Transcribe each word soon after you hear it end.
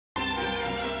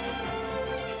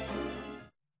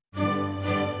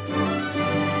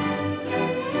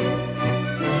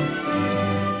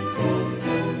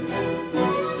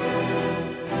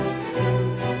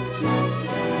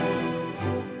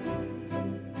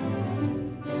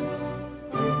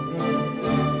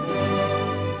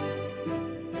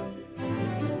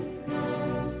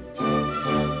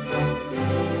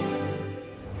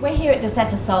here at Da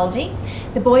Sette Soldi.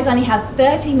 The boys only have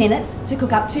 30 minutes to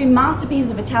cook up 2 masterpieces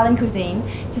of Italian cuisine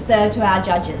to serve to our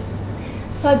judges.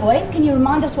 So boys, can you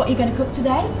remind us what you're going to cook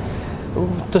today?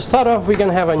 To start off, we're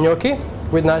going to have a gnocchi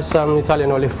with nice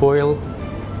Italian olive oil,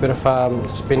 bit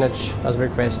of spinach as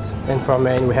request, and for our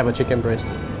main we have a chicken breast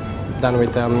done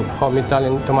with home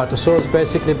Italian tomato sauce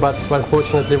basically, but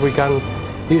unfortunately we can't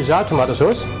use our tomato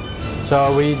sauce,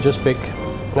 so we just pick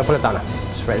Napoletana.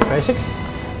 It's very basic,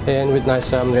 and with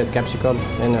nice red capsicum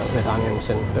and red onions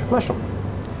and a bit of mushroom.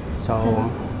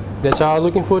 So that's our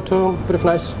looking forward to a bit of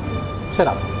nice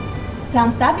setup.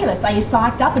 Sounds fabulous. Are you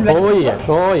psyched up and ready to cook?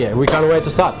 Oh yeah, we can't wait to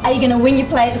start. Are you going to win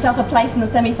yourself a place in the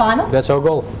semi-final? That's our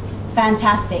goal.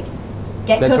 Fantastic.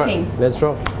 Get cooking. Right. Let's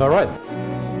roll. All right.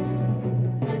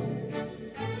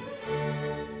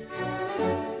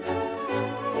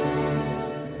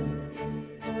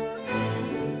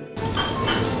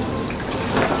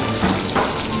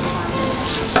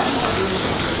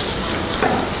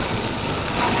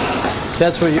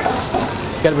 That's where you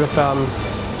get a bit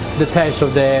of the taste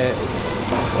of the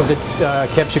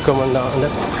capsicum on that.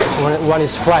 When one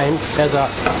is flamed, has a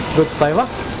good flavor.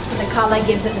 So the colour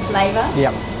gives it the flavour?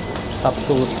 Yeah,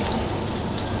 absolutely.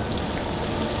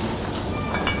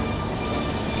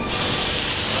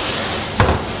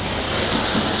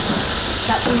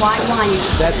 That's some white wine you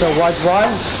just That's a white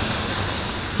wine,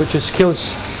 which kills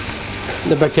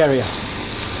the bacteria.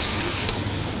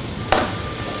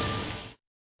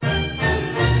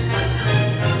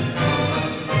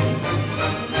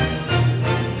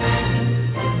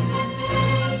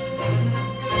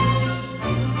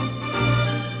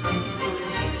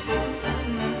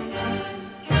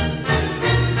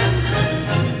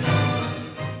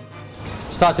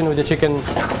 Starting with the chicken,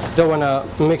 don't want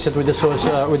to mix it with the sauce,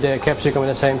 with the capsicum at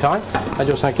the same time. I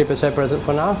just want to keep it separate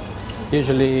for now.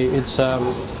 Usually it's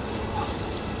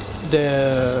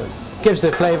keeps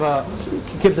the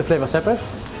flavor separate.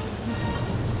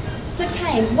 So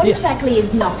Kane, what exactly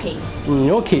is gnocchi?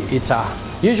 Gnocchi,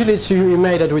 usually you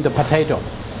made it with the potato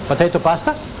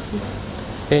pasta,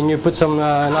 and you put some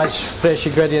nice fresh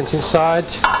ingredients inside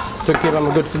to give them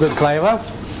a good flavor.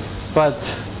 But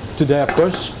today, of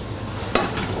course,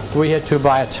 we had to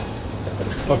buy it.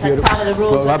 Yes, that's part of the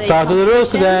rules. Part of the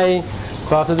rules today.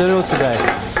 Part of the rules today.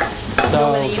 So,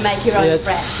 normally you make your own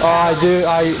bread. Oh, I do.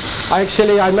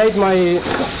 I made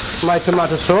my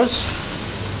tomato sauce,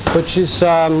 which is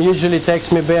usually takes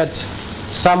me about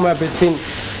somewhere between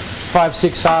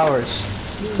 5-6 hours.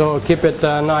 So keep it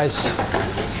nice.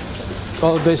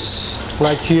 All this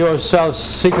like yourself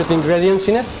secret ingredients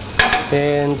in it,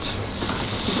 and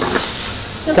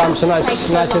so comes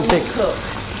nice and thick.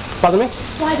 Pardon me?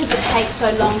 Why does it take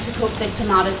so long to cook the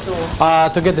tomato sauce?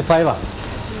 To get the flavor.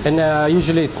 And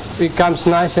usually it comes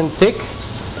nice and thick,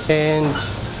 and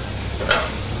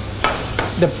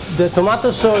the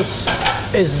tomato sauce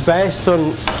is based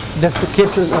on the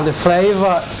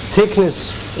flavor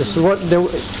thickness. Is what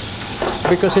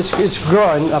because it's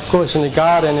grown, of course, in the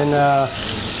garden, and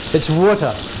it's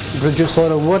water. You produce a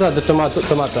lot of water, the tomato.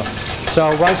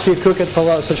 So once you cook it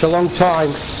for such a long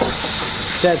time,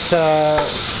 that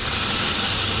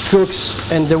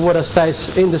cooks and the water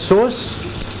stays in the sauce,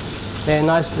 and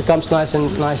it becomes nice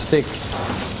thick.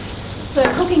 So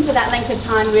cooking for that length of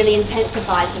time really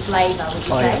intensifies the flavour, would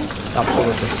you say? Yeah.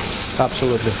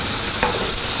 Absolutely.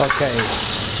 Okay.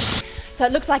 So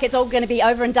it looks like it's all going to be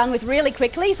over and done with really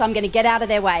quickly, so I'm going to get out of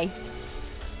their way.